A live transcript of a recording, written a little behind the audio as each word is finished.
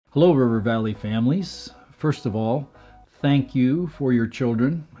Hello, River Valley families. First of all, thank you for your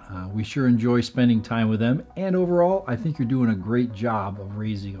children. We sure enjoy spending time with them, and overall, I think you're doing a great job of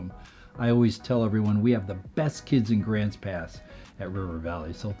raising them. I always tell everyone we have the best kids in Grants Pass at River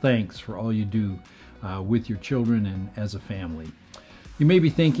Valley, so thanks for all you do with your children and as a family. You may be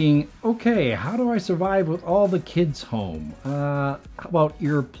thinking, okay, how do I survive with all the kids home? How about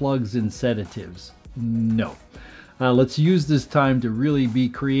earplugs and sedatives? No. Let's use this time to really be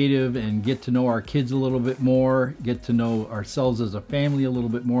creative and get to know our kids a little bit more, get to know ourselves as a family a little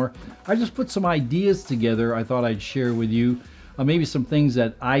bit more. I just put some ideas together I thought I'd share with you. Maybe some things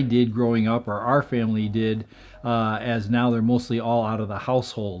that I did growing up or our family did, as now they're mostly all out of the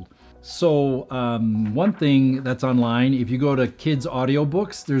household. So one thing that's online, if you go to kids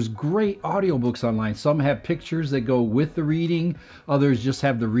audiobooks, there's great audiobooks online. Some have pictures that go with the reading, others just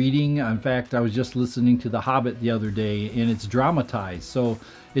have the reading. In fact, I was just listening to The Hobbit the other day, and it's dramatized, so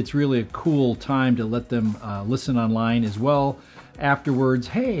it's really a cool time to let them listen online as well. Afterwards,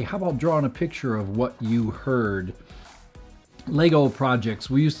 hey, how about drawing a picture of what you heard? Lego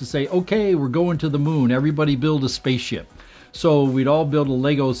projects, we used to say, okay, we're going to the moon, everybody build a spaceship. So we'd all build a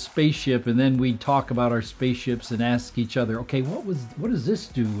Lego spaceship, and then we'd talk about our spaceships and ask each other, okay, what does this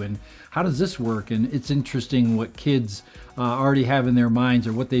do, and how does this work? And it's interesting what kids already have in their minds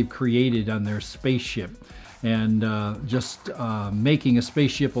or what they've created on their spaceship, and just making a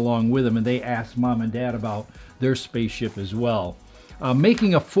spaceship along with them. And they asked mom and dad about their spaceship as well.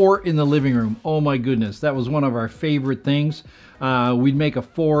 Making a fort in the living room. Oh my goodness, that was one of our favorite things. We'd make a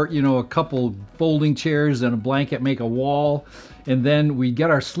fort, you know, a couple folding chairs and a blanket, make a wall, and then we'd get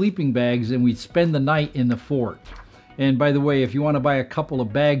our sleeping bags and we'd spend the night in the fort. And by the way, if you want to buy a couple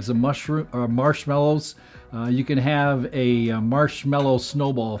of bags of marshmallows, you can have a marshmallow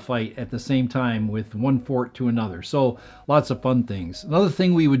snowball fight at the same time with one fort to another. So lots of fun things. Another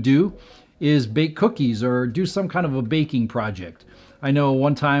thing we would do is bake cookies or do some kind of a baking project. I know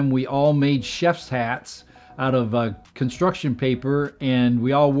one time we all made chef's hats out of construction paper, and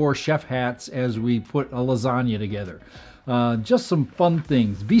we all wore chef hats as we put a lasagna together. Just some fun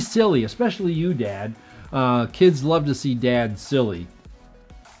things. Be silly, especially you, Dad. Kids love to see Dad silly.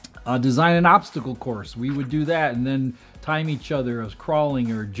 Design an obstacle course. We would do that and then time each other as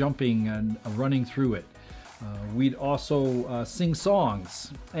crawling or jumping and running through it. We'd also sing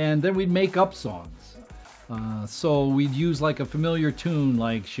songs, and then we'd make up songs. So we'd use like a familiar tune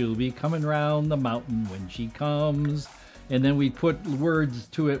like she'll be coming round the mountain when she comes, and then we'd put words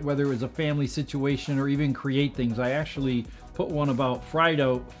to it, whether it was a family situation or even create things. I actually put one about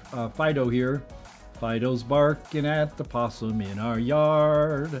Fido here. Fido's barking at the possum in our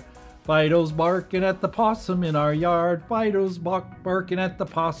yard. Fido's barking at the possum in our yard. Fido's barking at the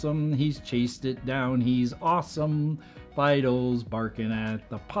possum. He's chased it down. He's awesome. Fido's barking at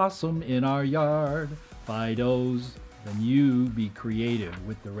the possum in our yard. Fido's, then you be creative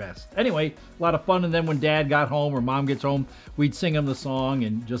with the rest. Anyway, a lot of fun. And then when Dad got home or Mom gets home, we'd sing them the song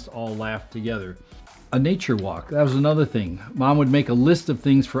and just all laugh together. A nature walk, that was another thing. Mom would make a list of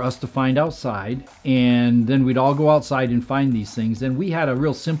things for us to find outside, and then we'd all go outside and find these things. And we had a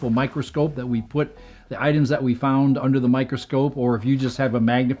real simple microscope that we put the items that we found under the microscope, or if you just have a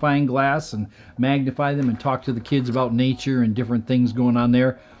magnifying glass and magnify them and talk to the kids about nature and different things going on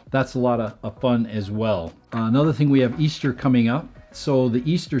there, that's a lot of fun as well. Another thing, we have Easter coming up. So the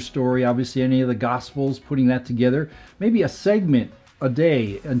Easter story, obviously any of the Gospels, putting that together, maybe a segment a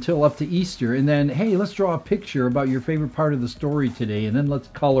day until up to Easter, and then, hey, let's draw a picture about your favorite part of the story today, and then let's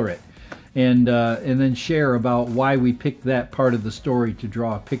color it, and then share about why we picked that part of the story to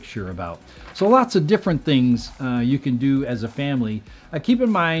draw a picture about. So lots of different things you can do as a family. Keep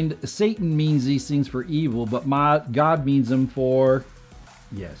in mind, Satan means these things for evil, but God means them for,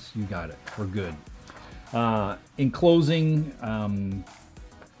 yes, you got it, for good. In closing,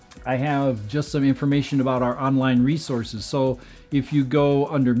 I have just some information about our online resources. So if you go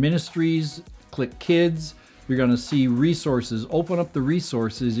under ministries, click kids, you're going to see resources. Open up the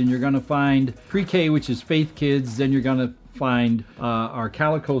resources and you're going to find pre-K, which is Faith Kids. Then you're going to find our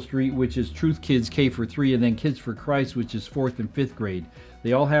Calico Street, which is Truth Kids K for 3, and then Kids for Christ, which is 4th and 5th grade.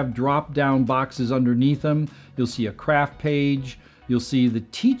 They all have drop-down boxes underneath them. You'll see a craft page. You'll see the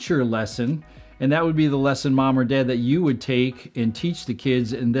teacher lesson. And that would be the lesson, Mom or Dad, that you would take and teach the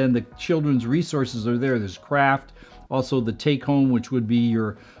kids. And then the children's resources are there. There's craft, also the take home, which would be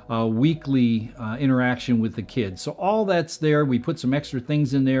your weekly interaction with the kids. So all that's there. We put some extra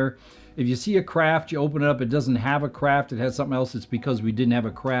things in there. If you see a craft, you open it up, it doesn't have a craft, it has something else, it's because we didn't have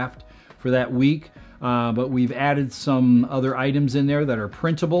a craft for that week. But we've added some other items in there that are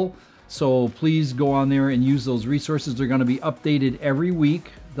printable. So please go on there and use those resources. They're going to be updated every week.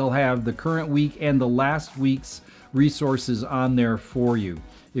 they'll have the current week and the last week's resources on there for you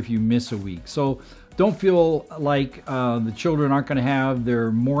if you miss a week. So don't feel like the children aren't going to have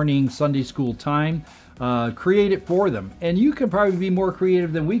their morning Sunday school time. Create it for them. And you can probably be more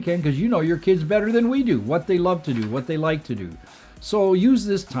creative than we can, because you know your kids better than we do, what they love to do, what they like to do. So use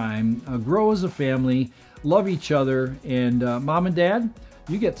this time, grow as a family, love each other, and mom and dad,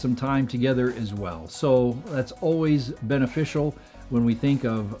 you get some time together as well. So that's always beneficial when we think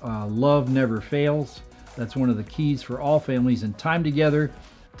of love never fails. That's one of the keys for all families, and time together,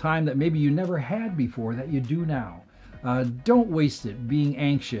 time that maybe you never had before that you do now. Don't waste it being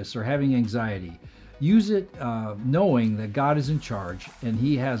anxious or having anxiety. Use it knowing that God is in charge and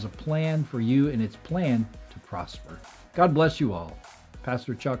He has a plan for you, and it's planned to prosper. God bless you all.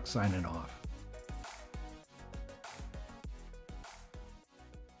 Pastor Chuck signing off.